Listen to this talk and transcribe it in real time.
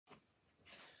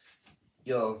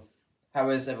Yo,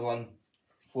 how is everyone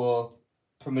for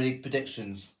Premier League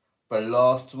predictions for the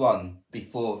last one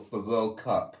before the World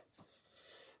Cup?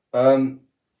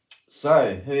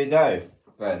 So here we go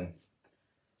then.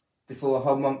 Before a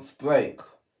whole month break.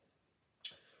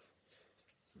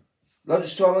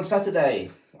 Lunchtime on Saturday,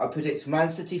 I predict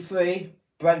Man City 3,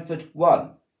 Brentford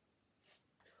 1.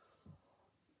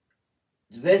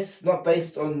 This not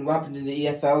based on what happened in the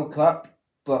EFL Cup,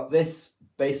 but this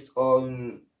based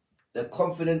on the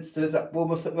confidence there is at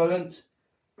Bournemouth at the moment.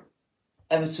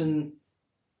 Everton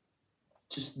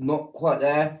just not quite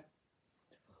there.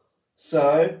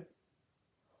 So,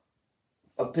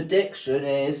 a prediction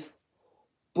is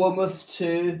Bournemouth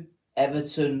 2,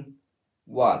 Everton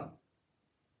 1.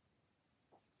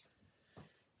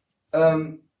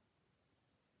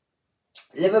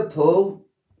 Liverpool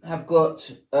have got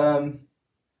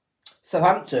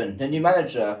Southampton, the new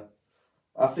manager.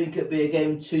 I think it'll be a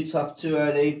game too tough, too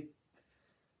early.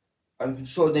 I'm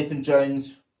sure Nathan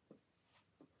Jones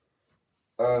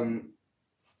will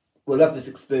love this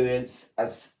experience,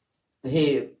 as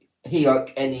he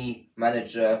like any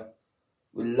manager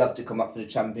would love to come up for the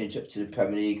Championship to the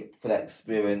Premier League for that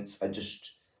experience, and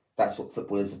just that's what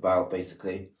football is about,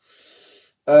 basically.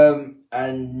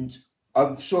 And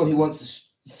I'm sure he wants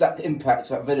to sack the impact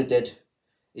that Villa did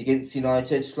against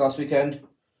United last weekend,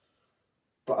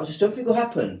 but I just don't think it'll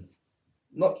happen.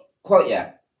 Not quite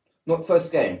yet. Not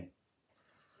first game.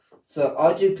 So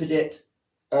I do predict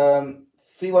 3-1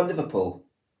 Liverpool,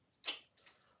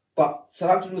 but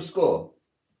Southampton will score.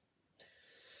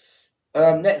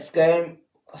 Next game,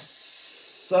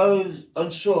 so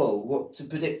unsure what to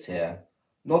predict here.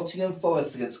 Nottingham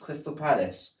Forest against Crystal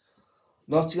Palace.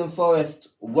 Nottingham Forest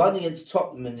won against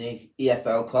Tottenham in the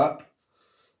EFL Cup.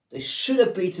 They should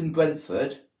have beaten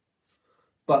Brentford,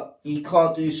 but you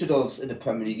can't do should-haves in the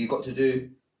Premier League. You got to do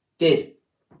the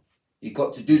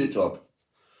job.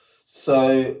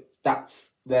 So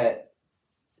that's where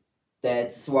their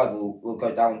survival will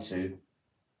go down to.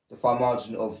 The fine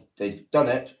margin of they've done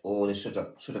it or they should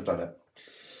have done it.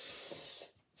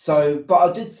 So, but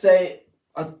I did say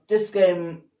this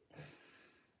game.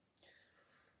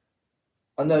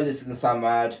 I know this is gonna sound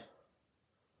mad.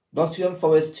 Nottingham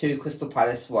Forest 2, Crystal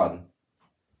Palace 1,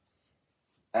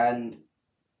 and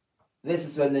this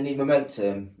is when they need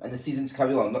momentum and the season to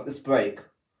carry on, not this break.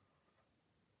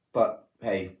 But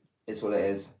hey, it's what it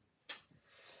is.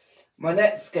 My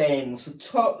next game was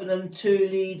Tottenham 2,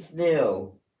 Leeds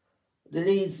 0. The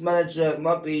Leeds manager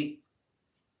might be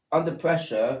under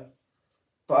pressure,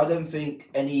 but I don't think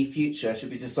any future should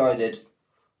be decided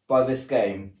by this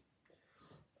game.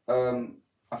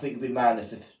 I think it'd be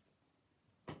madness if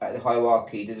at the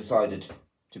hierarchy they decided,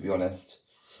 to be honest.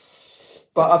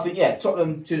 But I think, yeah,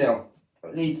 Tottenham 2-0.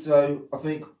 Leeds, though, I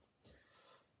think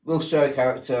will show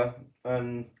character,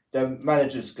 and their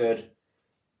manager's good.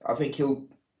 I think he'll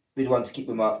be the one to keep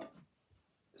them up.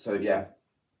 So, yeah.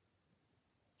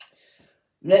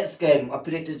 Next game, I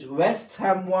predicted West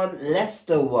Ham 1,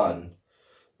 Leicester 1.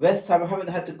 West Ham haven't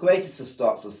had the greatest of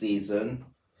starts of season,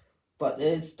 but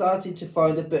they're starting to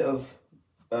find a bit of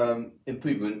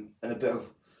improvement and a bit of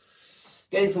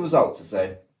getting some results, I'd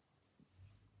say.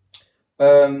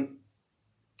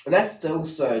 Leicester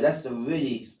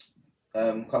really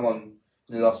come on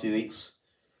in the last few weeks,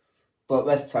 but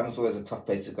West Ham's always a tough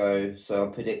place to go, so I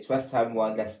predict West Ham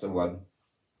 1, Leicester 1.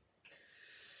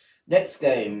 Next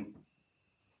game,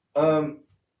 for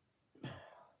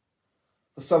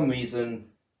some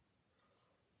reason,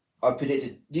 I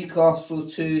predicted Newcastle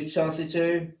 2, Chelsea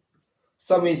 2.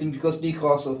 Some reason because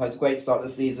Newcastle had a great start of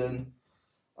the season.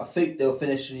 I think they'll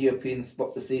finish in the European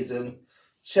spot this season.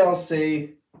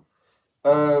 Chelsea,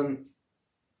 I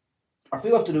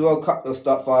think after the World Cup they'll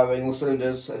start firing all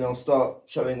cylinders and they'll start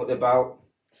showing what they're about.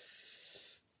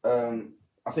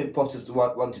 I think Potter's the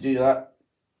right one to do that.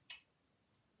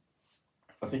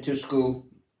 I think Tuchel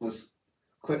was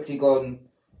quickly gone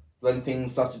when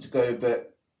things started to go a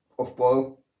bit off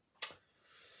boil.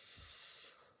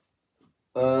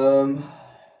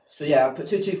 So yeah, I put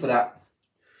 2-2 for that.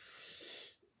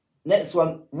 Next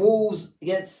one, Wolves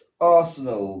against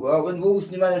Arsenal. Well, when Wolves'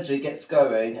 new manager gets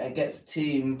going and gets the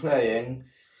team playing,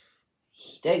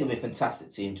 they're going to be a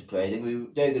fantastic team to play.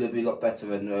 They're going to be a lot better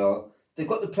than they are. They've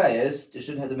got the players, they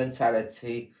shouldn't have the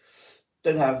mentality,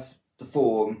 don't have the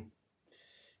form,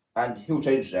 and he'll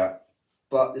change that.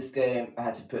 But this game, I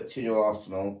had to put 2-0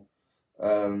 Arsenal.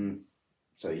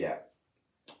 So yeah,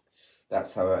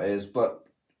 that's how it is. But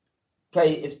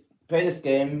play this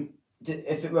game.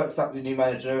 If it works out with the new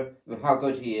manager, with how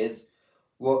good he is,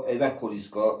 what a record he's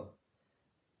got,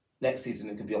 next season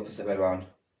it could be opposite way around.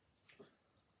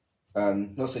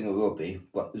 Not saying it will be,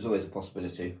 but there's always a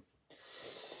possibility.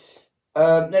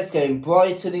 Next game,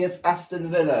 Brighton against Aston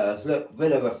Villa. Look,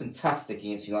 Villa were fantastic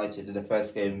against United in the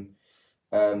first game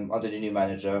under the new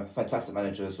manager. Fantastic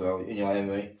manager as well, Unai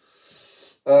Emery.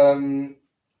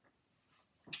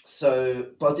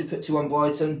 But I did put 2-1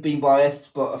 Brighton, being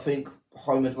biased, but I think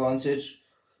home advantage.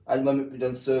 At the moment, we've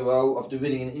done so well after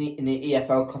winning in the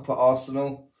EFL Cup at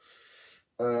Arsenal.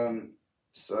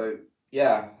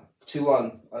 Yeah,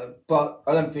 2-1. But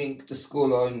I don't think the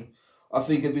scoreline, I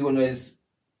think it'd be one of those,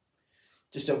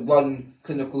 just at one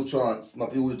clinical chance,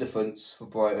 might be all the difference for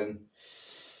Brighton.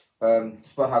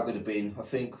 Despite how good it's been, I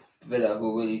think Villa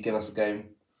will really give us a game.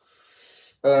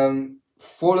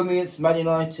 Fulham against Man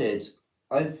United.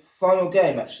 Final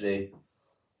game, actually.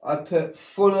 I put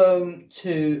Fulham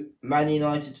 2, Man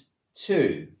United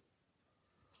 2.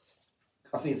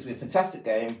 I think it's going to be a fantastic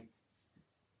game.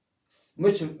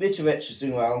 Mitrovic is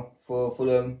doing well for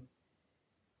Fulham.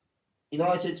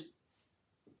 United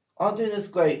aren't doing as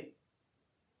great.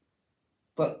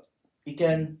 But,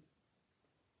 again,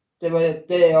 they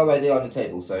are where they are on the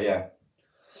table, so yeah.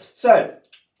 So,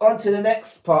 on to the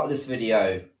next part of this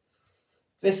video.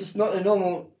 This is not a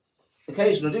normal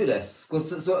occasion to do this,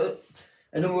 because it's not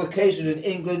a normal occasion an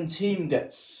England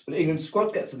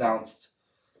squad gets announced.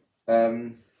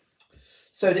 So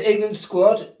the England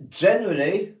squad,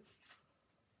 generally,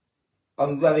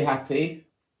 I'm very happy.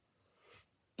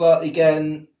 But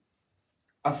again,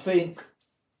 I think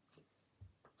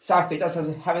Southgate does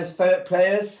have his favourite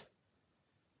players.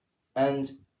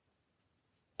 And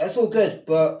that's all good,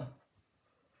 but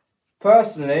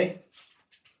personally,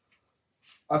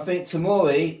 I think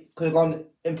Tomori could have gone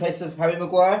in place of Harry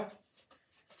Maguire.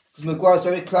 Because Maguire's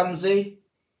very clumsy.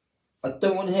 I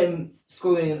don't want him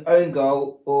scoring an own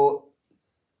goal or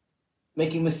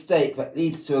making a mistake that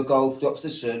leads to a goal for the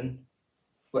opposition,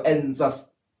 but ends us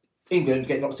England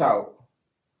getting knocked out.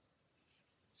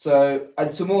 So,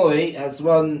 and Tomori has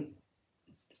won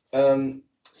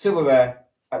silverware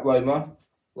at Roma.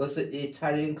 Was it the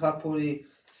Italian Cup or the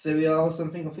Serie A or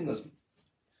something? I think it was,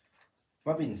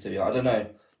 might be in Serie A, I don't know.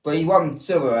 But he won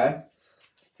silverware.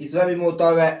 He's very more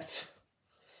direct,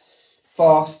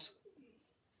 fast,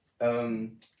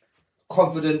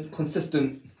 confident,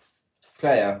 consistent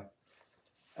player.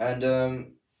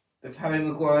 And with Harry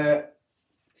Maguire,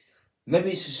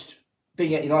 maybe it's just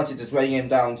being at United just weighing him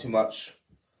down too much.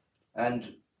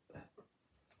 And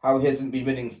how he hasn't been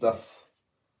winning stuff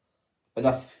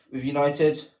enough with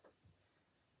United.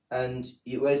 And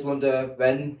you always wonder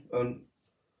when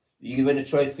you can win a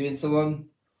trophy and so on.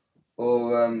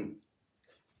 Or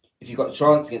if you've got a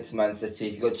chance against Man City,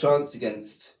 if you've got a chance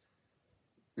against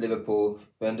Liverpool,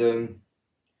 and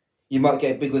you might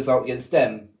get a big result against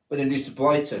them, but then lose to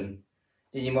Brighton.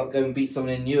 Then you might go and beat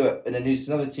someone in Europe and then lose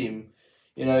to another team.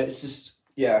 You know, it's just,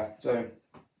 yeah, so.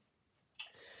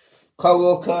 Kyle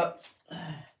Walker,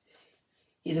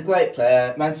 he's a great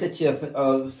player. Man City are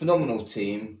a phenomenal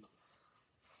team,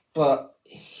 but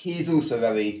he's also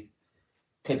very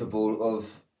capable of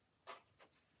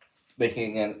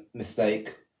making a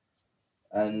mistake,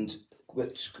 and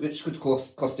which could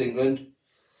cost England.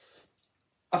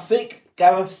 I think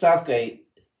Gareth Southgate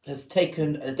has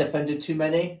taken a defender too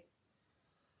many.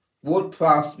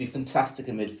 Ward-Prowse would be fantastic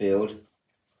in midfield,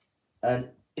 and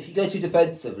if you go too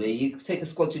defensively, you take a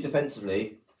squad too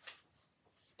defensively,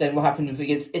 then what happened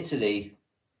against Italy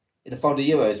in the final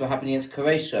Euros, what happened against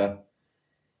Croatia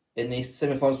in the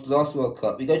semi-finals of the last World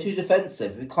Cup. We go too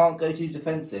defensive. We can't go too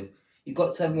defensive. You've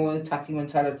got to have more attacking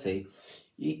mentality.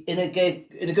 In a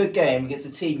good game against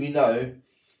a team, you know,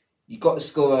 you've got to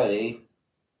score early,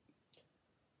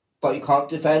 but you can't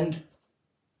defend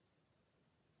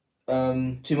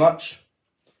too much,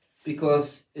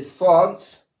 because it's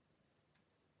France.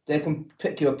 They can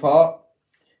pick you apart.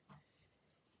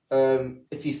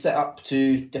 If you set up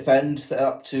to defend, set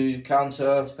up to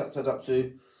counter, set up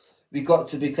to... We've got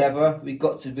to be clever. We've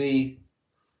got to be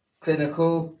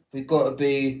clinical. We've got to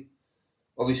be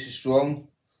obviously strong.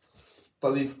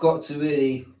 But we've got to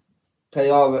really play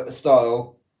our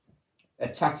style,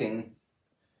 attacking.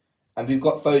 And we've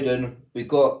got Foden, we've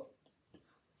got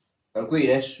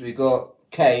Grealish, we've got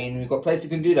Kane, we've got players who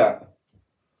can do that.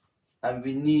 And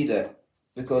we need it.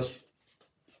 Because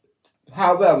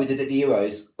how well we did at the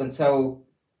Euros until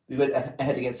we went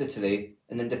ahead against Italy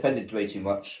and then defended way too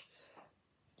much.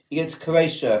 Against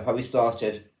Croatia, how we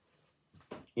started,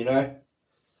 you know,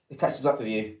 it catches up with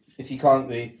you if you can't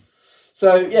be.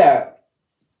 So yeah,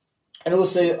 and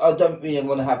also I don't really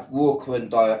want to have Walker and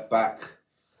Dyer back,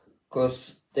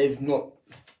 because they've not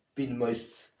been the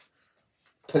most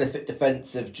prolific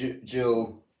defensive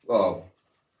dual. Well,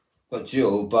 not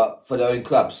dual, but for their own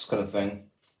clubs kind of thing.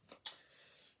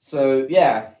 So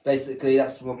yeah, basically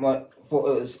that's what my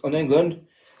thought was on England.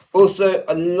 Also,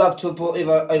 I'd love to have brought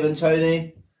Ivan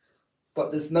Toney,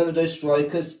 but there's none of those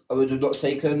strikers I would have not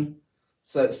taken.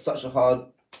 So it's such a hard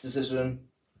decision.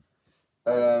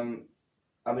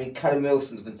 I mean, Callum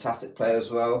Wilson's a fantastic player as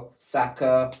well.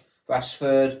 Saka,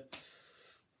 Rashford,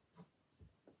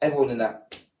 everyone in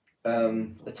that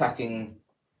attacking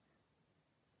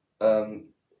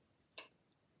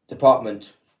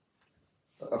department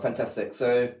are fantastic.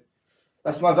 So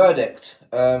that's my verdict.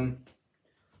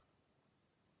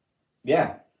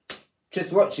 Yeah. Cheers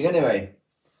for watching anyway.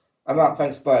 I'm out.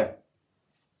 Thanks. Bye.